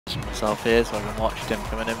myself here so I can watch him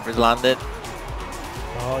coming in for his landing.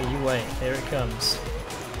 Oh, you wait. Here it comes.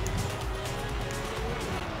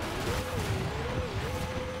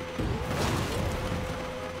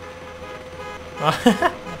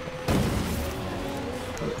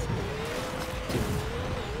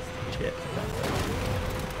 Shit.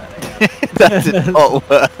 That did not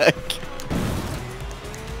work.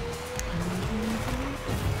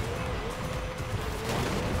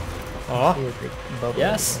 Oh,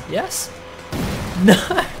 yes, yes. No.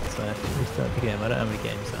 So restart the game. I don't have any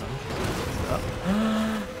game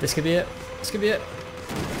sound. This could be it. This could be it.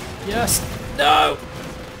 Yes. No.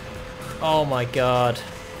 Oh my god.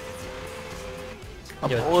 I'm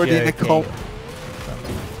You're already in the joking. comp.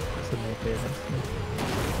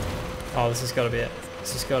 Oh, this has got to be it.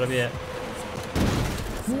 This has got to be it.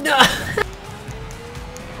 No.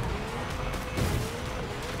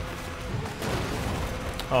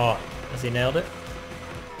 Oh, has he nailed it?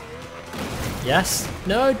 Yes.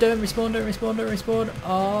 No, don't respawn, don't respawn, don't respawn.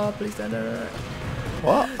 Oh, please don't. No.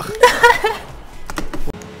 What?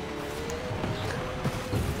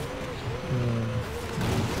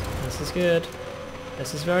 This is good.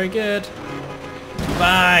 This is very good.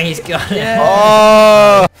 Bang, he's got it.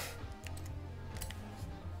 Oh!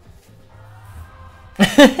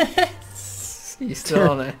 He's still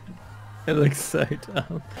on it. It looks so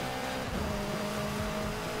dumb.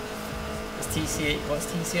 What's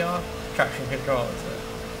TCR? Traction control, is it?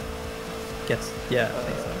 Guess. Yeah, I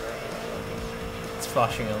think so. It's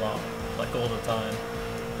flashing a lot, like all the time.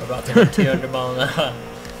 We're about to hit 200 miles an hour.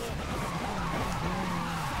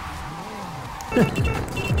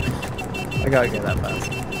 I gotta go that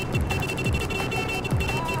fast.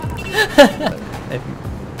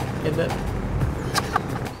 In the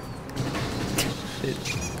Shit.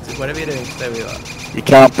 Whatever you're doing, stay where you are. You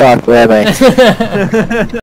can't park there, mate.